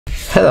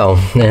Hello,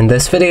 in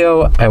this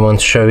video I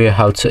want to show you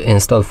how to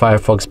install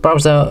Firefox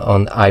browser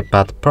on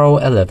iPad Pro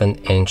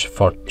 11-inch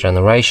 4th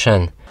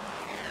generation.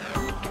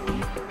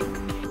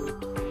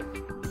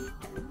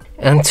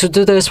 And to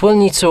do this we'll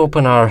need to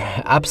open our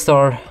App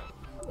Store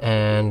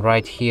and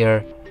right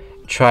here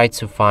try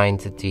to find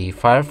the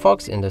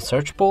Firefox in the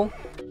search pool.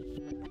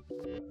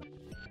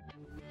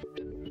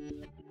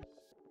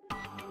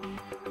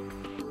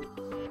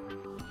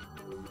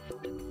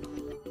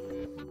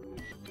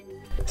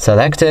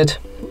 Select it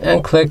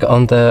and click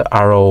on the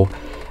arrow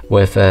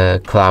with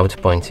a cloud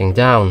pointing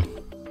down.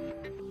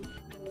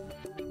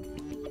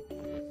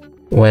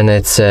 When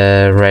it's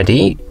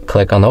ready,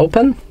 click on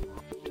Open.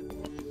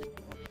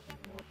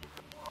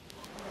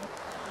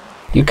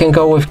 You can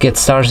go with Get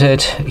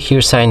Started.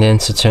 Here sign in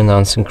to turn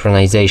on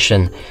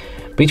synchronization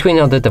between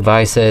other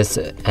devices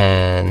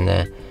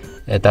and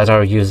that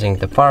are using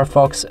the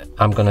Firefox.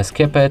 I'm gonna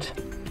skip it.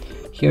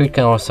 Here you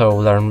can also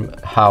learn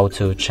how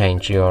to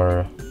change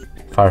your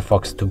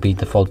Firefox to be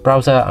default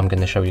browser. I'm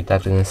going to show you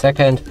that in a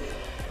second.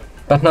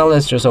 But now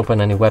let's just open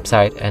any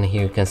website and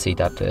here you can see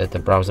that the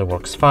browser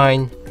works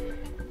fine.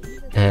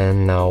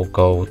 And now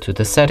go to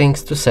the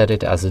settings to set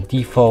it as a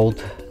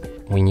default.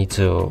 We need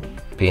to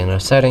be in our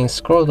settings,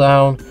 scroll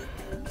down,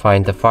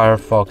 find the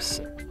Firefox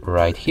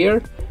right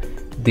here,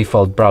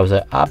 default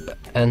browser app,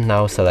 and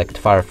now select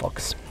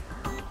Firefox.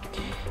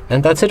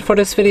 And that's it for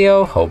this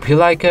video. Hope you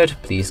like it.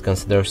 Please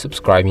consider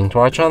subscribing to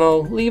our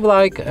channel, leave a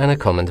like and a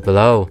comment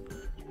below.